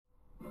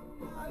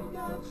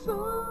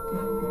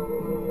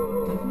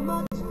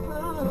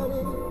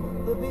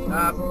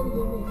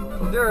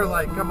They're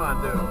like, come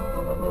on, dude.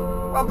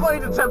 I'm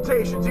playing the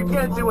Temptations. You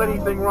can't do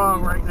anything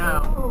wrong right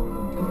now.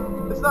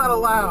 It's not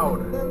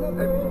allowed.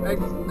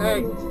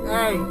 Hey.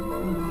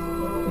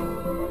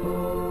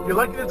 You're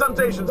lucky the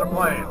Temptations are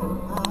playing.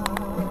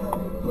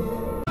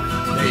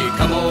 They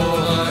come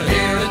over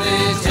here and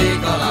they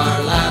take all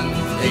our land.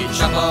 They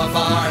chop off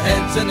our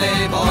heads and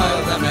they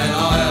boil them in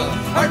oil.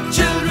 Our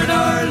children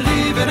are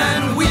leaving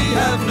and we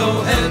have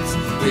no heads.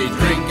 We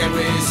drink and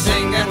we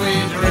sing and we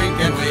drink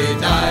and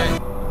we die.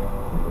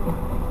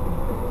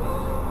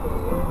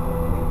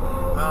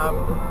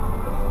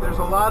 There's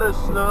a lot of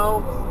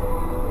snow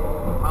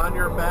on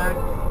your back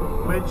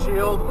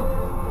windshield.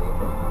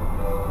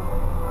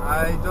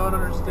 I don't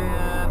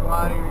understand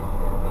why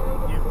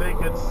you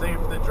think it's safe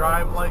to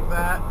drive like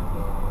that.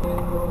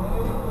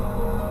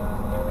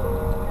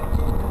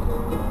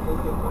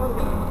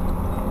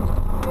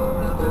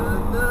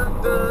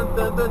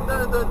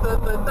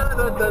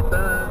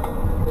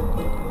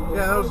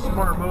 Yeah, that was a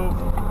smart move.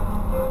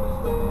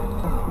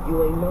 You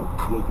ain't know?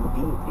 Yeah, you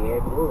did. There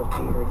it was.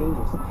 There it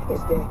is.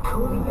 Is that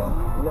Coolio?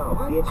 No,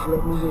 bitch,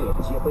 let me in.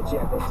 Jibber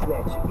jabber,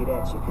 snatch you, get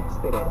at you.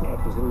 Spit at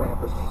actors and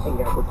rappers.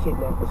 Hang out with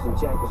kidnappers and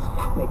jackers.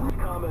 Make me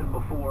comment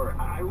before.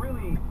 I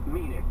really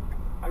mean it.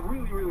 I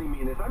really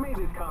mean this. I made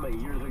this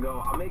comment years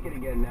ago. I'll make it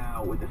again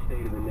now with the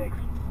state of the Knicks.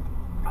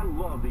 I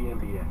love the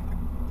NBA.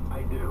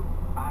 I do.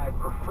 I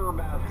prefer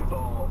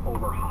basketball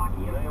over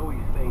hockey, and I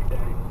always think that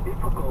it's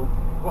difficult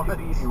to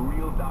be a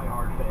real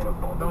diehard fan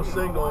of ball. No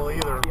signal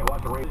either. Yeah,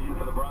 watch the race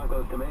for the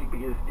Broncos to make,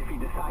 because if he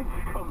decides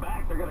to come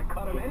back, they're going to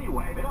cut him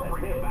anyway. They don't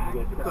bring him back.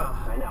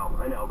 I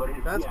know, but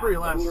it's, that's pretty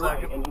last second.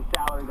 Right. And he's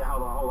salaried to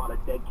have a whole lot of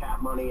dead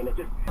cap money, and it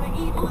just... I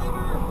eat liver.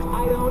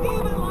 I don't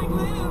even like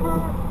liver.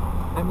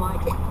 I'm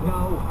like,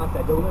 no, I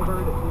said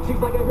delivered. She's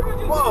like, I heard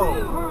you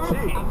delivered.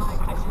 Jeez. I'm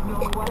like, I should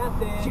know what I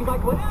said. She's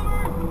like,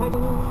 whatever.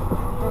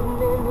 And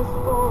then it's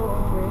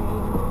boring.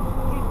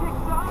 He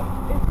picks up,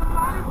 it's the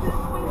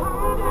lightest with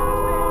her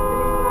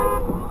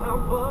down.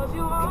 I'll buzz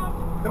you up.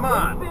 Come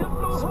on,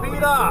 speed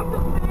up.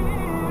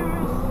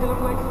 And I'm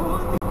like, who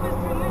is this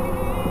mystery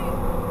lady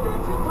that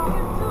you're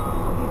talking to?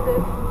 He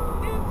said,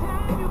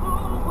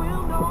 intangible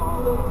will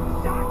know the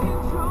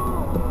shocking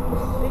truth.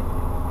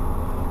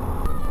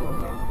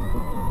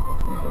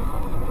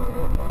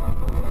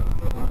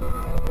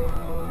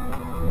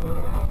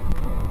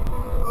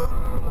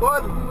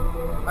 Wood!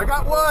 I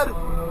got wood!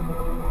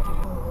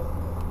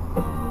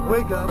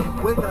 Wake up,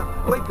 wake up,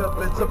 wake up,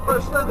 it's the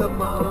first of the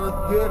month,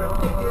 get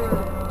up, yeah.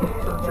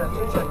 So check,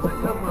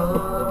 come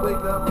on,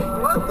 wake up.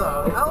 What the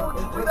hell would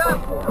you do that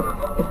for?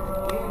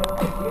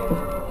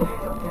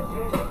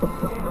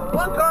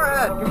 One car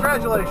ahead,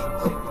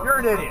 congratulations. You're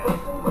an idiot.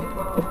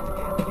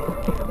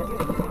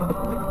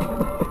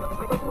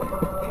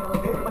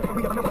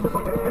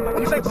 And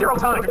you saved 0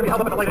 time, you're gonna be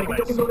held up at the light anyways.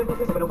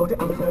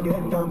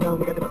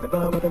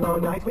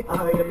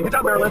 Good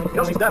job, Marilyn. You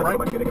know she's dead, right?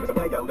 What the?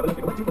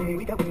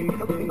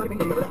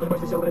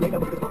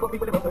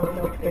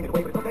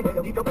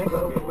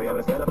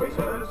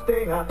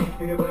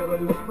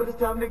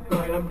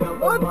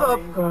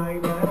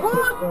 What?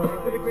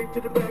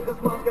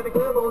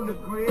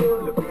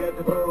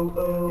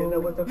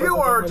 You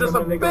are just a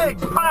big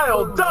pile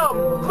of dumb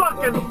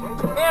fucking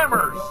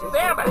hammers.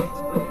 Damn it.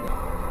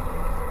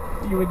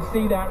 You would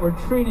see that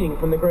retreating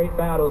from the great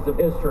battles of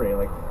history.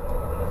 Like,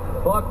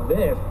 fuck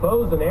this.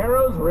 Bows and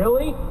arrows?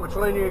 Really? Which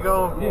lane are you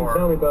going for? You didn't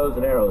tell me bows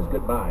and arrows.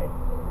 Goodbye.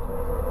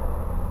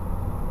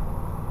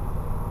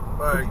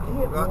 Alright.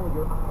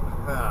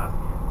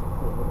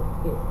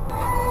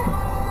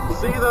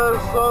 See the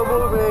slow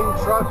moving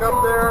truck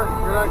up there?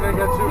 You're not going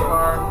to get too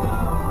far.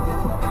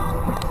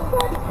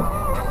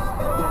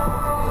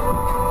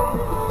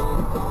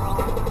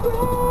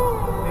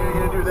 You're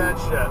going to do that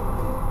shit.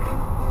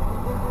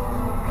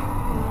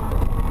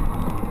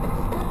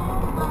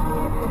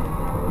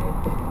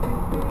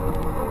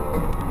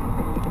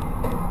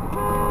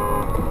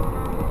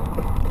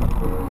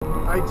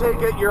 I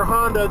take it your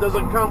Honda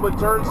doesn't come with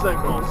turn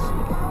signals.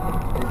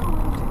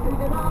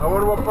 I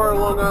wonder what part of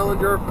Long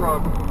Island you're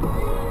from.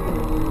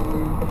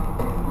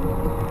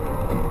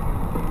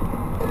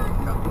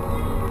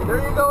 There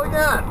you go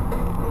again.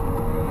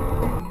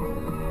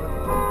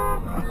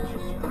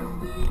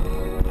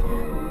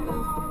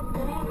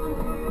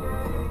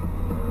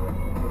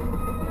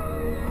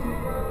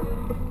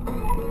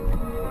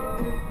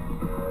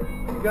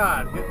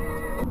 God.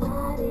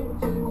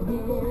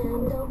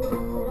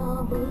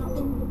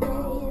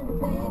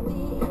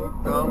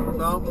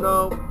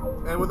 No.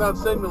 And without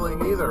signaling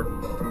either.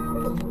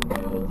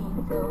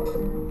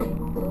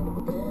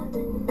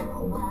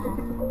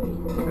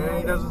 And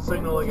he doesn't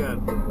signal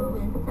again.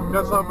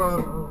 Cuts off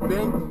a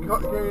band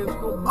carrying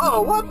school.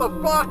 Oh, what the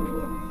fuck?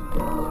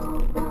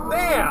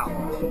 Damn!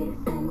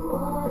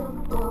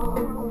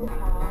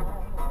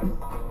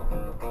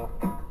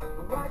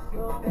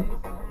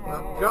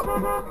 Go.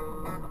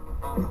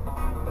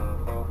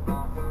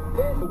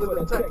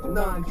 take,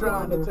 none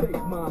trying to take.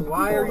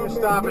 Why are you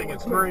stopping?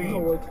 It's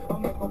green.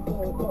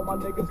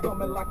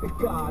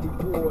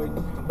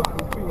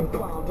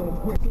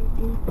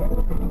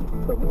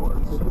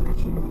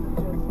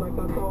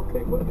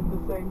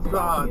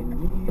 God,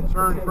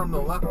 turn from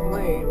the left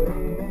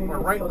lane, or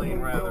right lane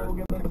rather.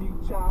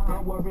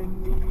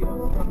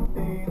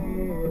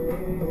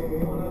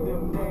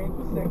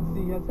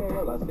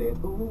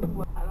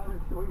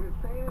 We've been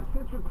saying it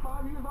since we're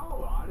 5 years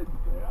old. I didn't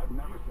say it. I've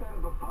never said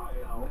it before.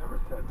 I never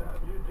said that.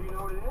 Do you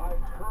know what it is?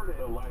 I've heard it.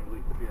 A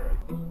lively spirit.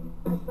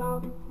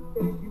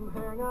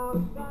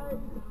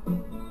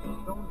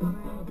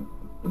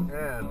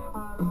 And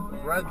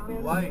red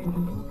light.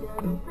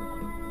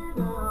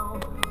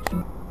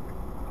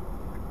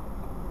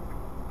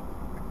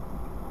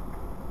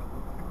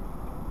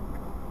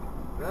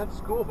 That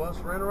school bus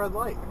ran a red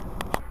light.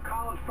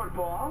 College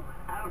football.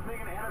 I'm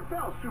thinking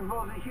NFL. Super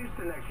Bowl's in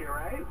Houston next year,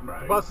 right?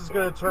 The bus is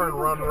going to turn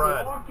run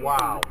red.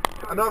 Wow.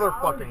 Another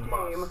fucking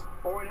bus.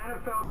 Or an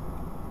NFL.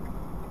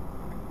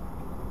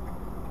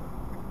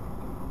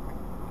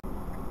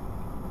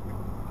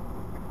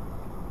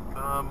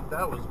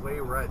 That was way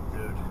red,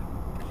 dude.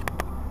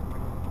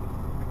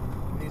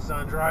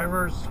 Nissan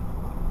drivers.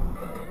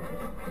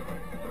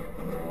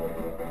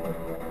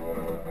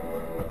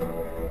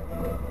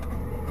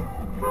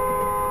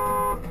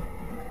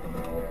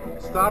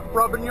 Stop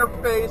rubbing your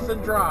face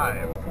and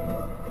drive. I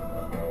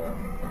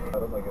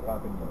don't think it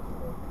happened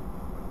yesterday.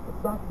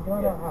 It's not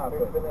gonna happen.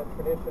 There's been a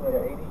tradition of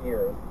 80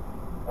 years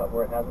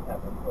where it hasn't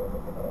happened. So we're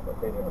looking at it, but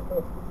they do.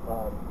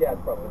 Yeah,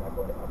 it's probably not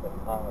going to happen.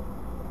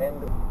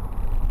 And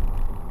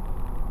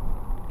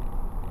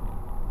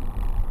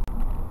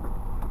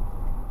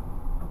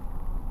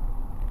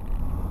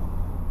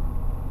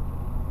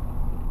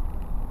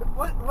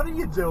What are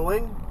you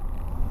doing?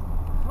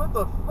 What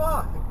the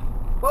fuck?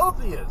 Both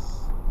of you.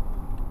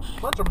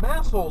 Bunch of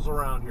massholes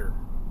around here.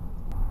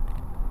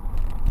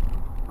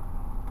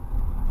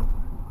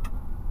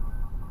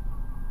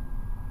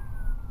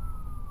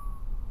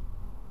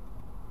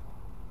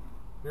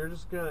 You're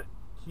just gonna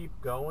keep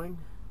going?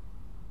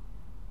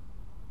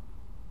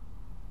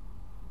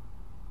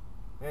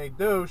 Hey,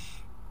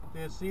 douche. Do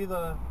you see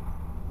the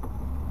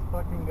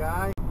fucking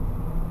guy?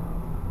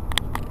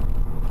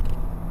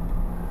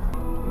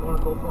 You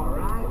wanna go for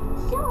a ride?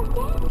 Sure,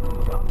 Dad.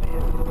 Jump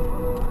in.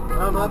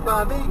 I'm a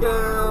Bobby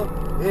girl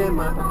in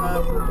my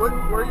where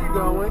are you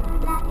going?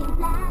 Black and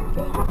plastic,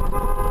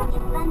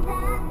 it's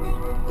fantastic.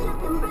 You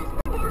can brush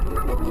my hair,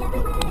 I'm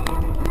everywhere.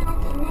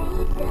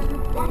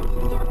 Imagination, that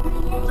is your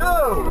creation.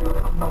 Dude!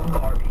 Come on,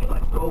 Barbie,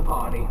 let's go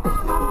party.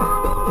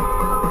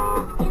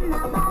 In the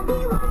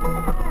Barbie world,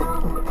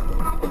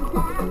 black and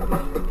plastic,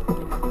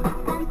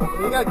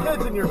 You got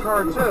kids in your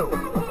car too.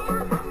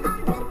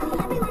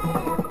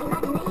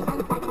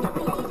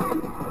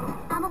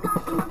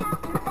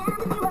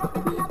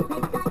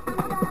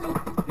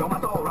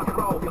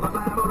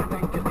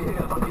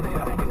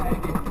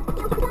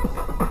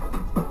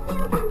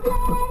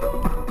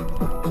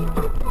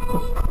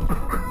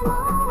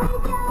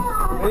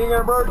 And you're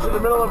gonna merge in the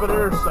middle of an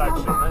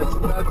intersection.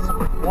 That's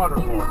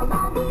wonderful.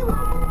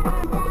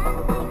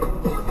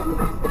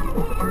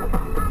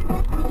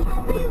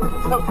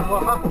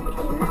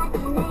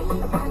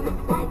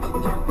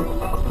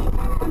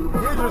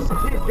 You just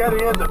keep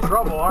getting into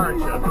trouble, aren't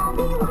you?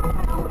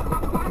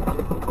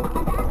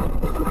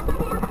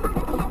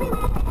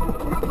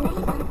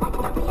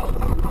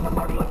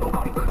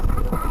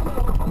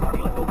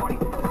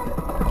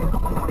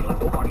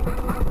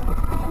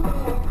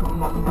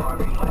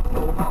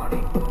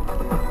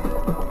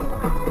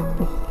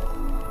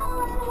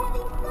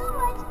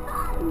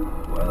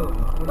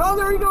 Oh,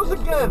 there he goes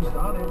again! Jeez.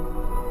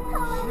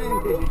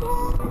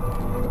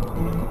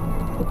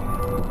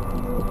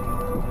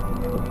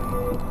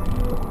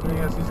 I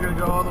guess he's gonna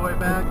go all the way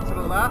back to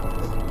the left.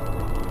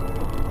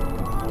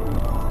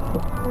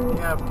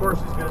 Yeah, of course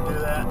he's gonna do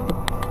that.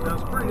 That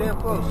was pretty damn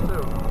close,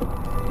 too.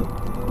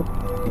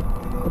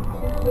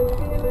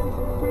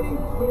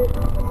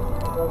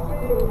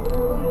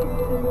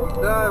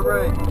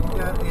 Alright, you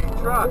got a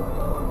truck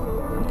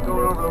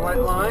going over the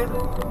white line.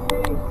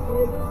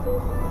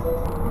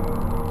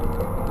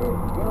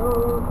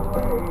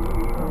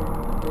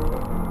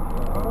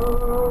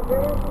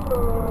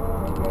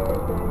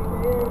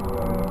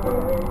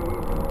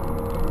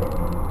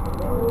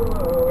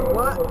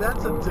 What?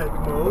 That's a dick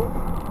move.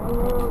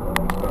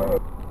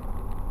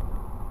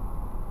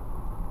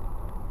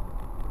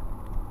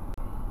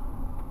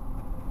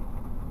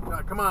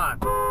 Oh, come on.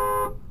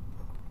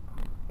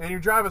 And you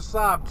drive a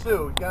Saab too.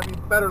 You gotta be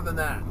better than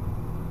that.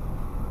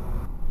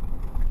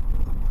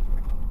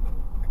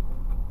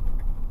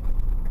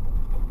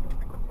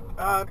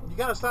 You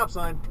got a stop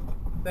sign.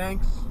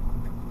 Thanks.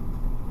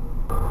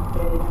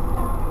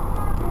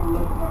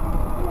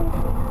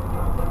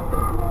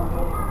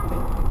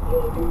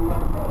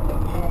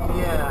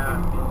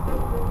 Yeah.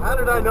 How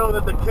did I know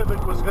that the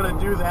Civic was going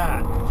to do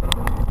that?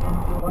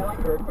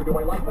 Do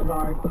I like the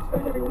guard?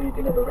 Spend every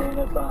weekend at the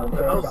Renaissance. What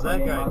the hell's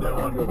that guy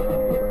doing?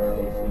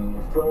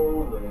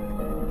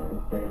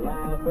 What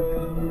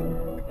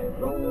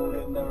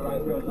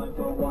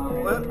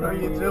are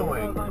you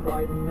doing?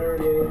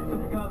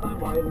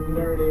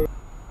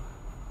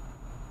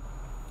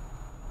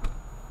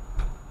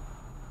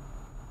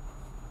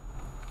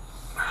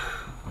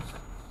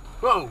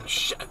 Oh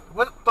shit,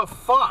 what the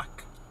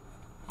fuck?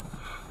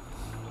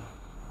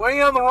 Why are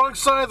you on the wrong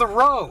side of the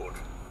road?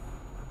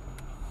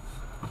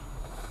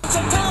 So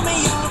tell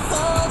me you're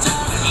full,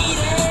 just eat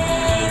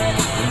it,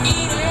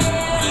 eat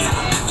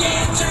it.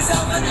 Get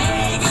yourself an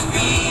egg and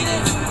beat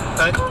it.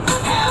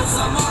 Have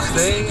some more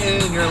Stay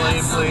in your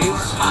lane,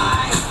 please.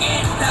 pie,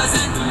 it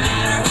doesn't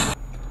matter.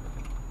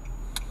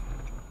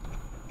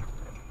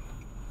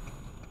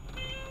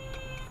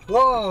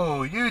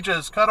 Whoa, you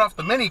just cut off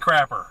the mini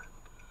crapper.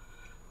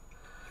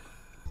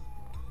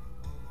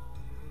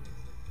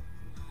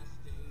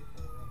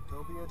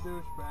 Don't be a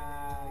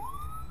douchebag.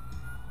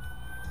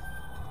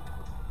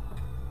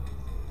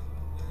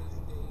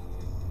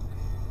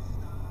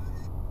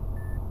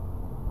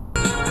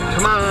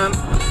 Come on.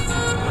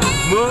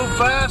 Move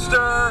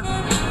faster.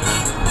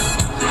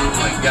 Oh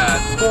my God,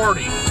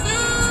 40.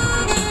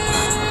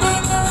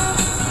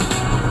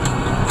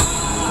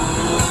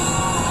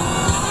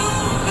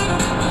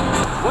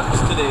 What's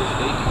today's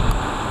date?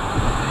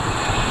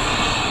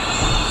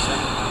 7.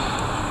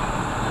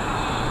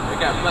 We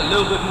got a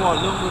little bit more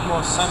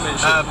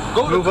sunmanship.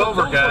 Move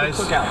over, guys.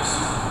 Go to cookouts.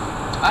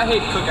 I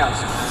hate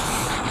cookouts.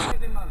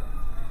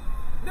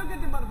 Look at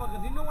the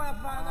motherfuckers. You know what I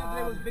found out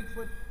today was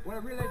Bigfoot? When I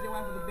realized your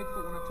wife was a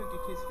Bigfoot when I took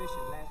your kids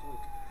fishing last week.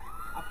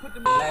 I put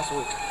them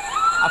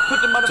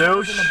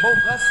motherfuckers in the boat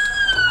bus,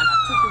 and I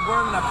took the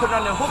worm and I put it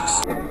on their hooks.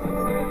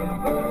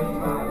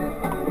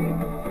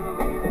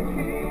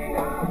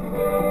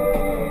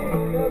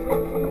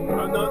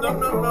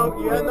 No.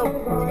 You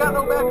got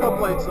no backup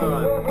lights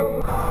on.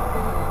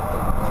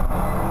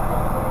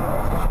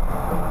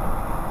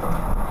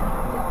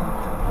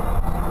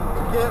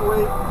 You can't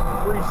wait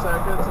 3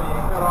 seconds and you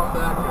cut off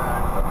that guy.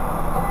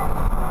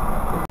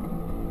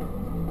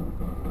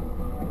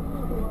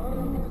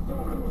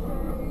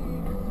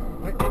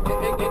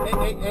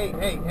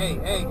 Hey.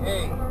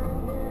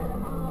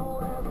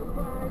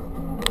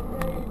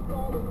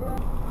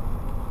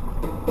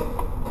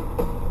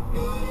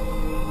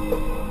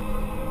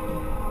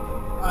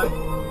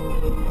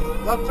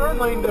 Left turn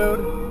lane, dude.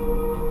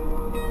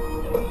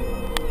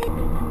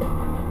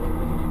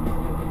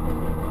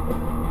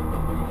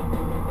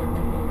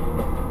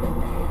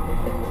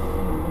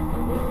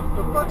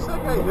 The fuck's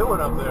that guy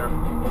doing up there?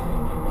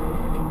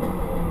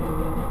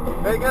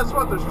 Hey, guess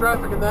what? There's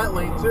traffic in that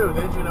lane too.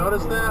 Didn't you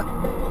notice that?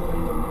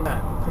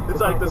 It's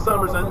like the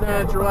summer's a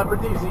natural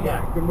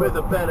aphrodisiac. With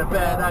a better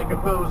bed, I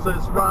compose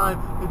this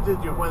rhyme.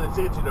 Continue when it's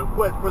itchy to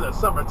quit for the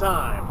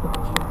summertime.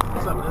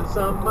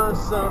 Summertime.